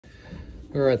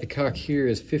All right, the cock here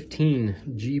is 15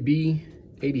 GB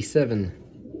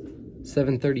 87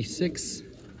 736.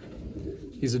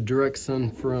 He's a direct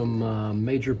son from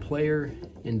Major Player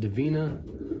in Davina,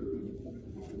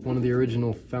 one of the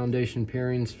original foundation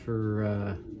pairings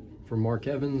for Mark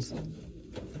Evans.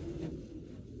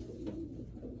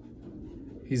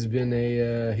 He's been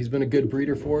a good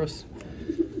breeder for us.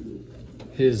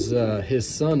 His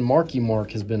son Marky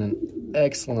Mark has been an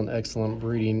excellent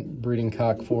breeding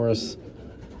cock for us.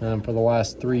 For the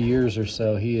last 3 years or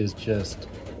so, he has just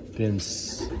been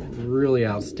really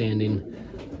outstanding,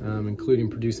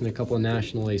 including producing a couple of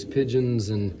national ace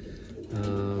pigeons, and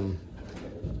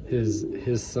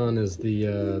his son is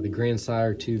the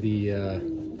grandsire to the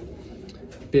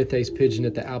 5th ace pigeon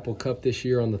at the Apple Cup this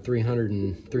year on the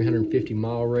 350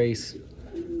 mile race.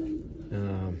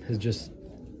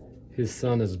 His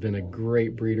son has been a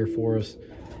great breeder for us.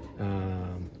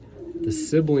 The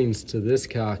siblings to this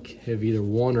cock have either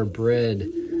won or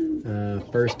bred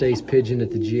first ace pigeon at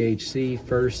the GHC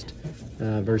first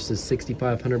versus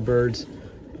 6,500 birds.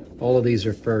 All of these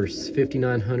are firsts: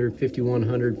 5,900,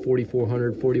 5,100,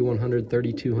 4,400, 4,100,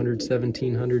 3,200,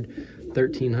 1,700,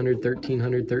 1,300,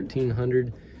 1,300,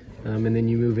 1,300. And then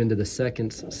you move into the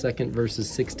second versus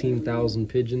 16,000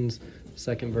 pigeons,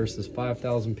 second versus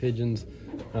 5,000 pigeons.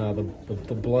 The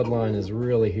bloodline is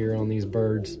really here on these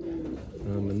birds.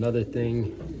 Another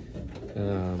thing,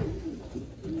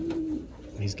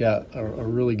 he's got a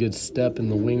really good step in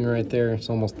the wing right there. It's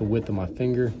almost the width of my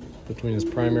finger between his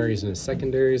primaries and his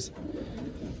secondaries.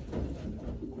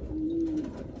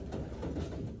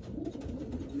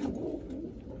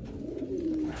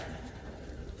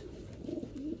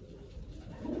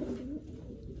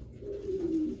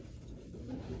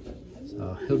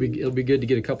 So it'll be good to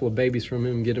get a couple of babies from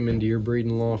him, get them into your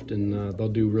breeding loft, and they'll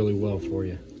do really well for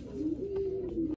you.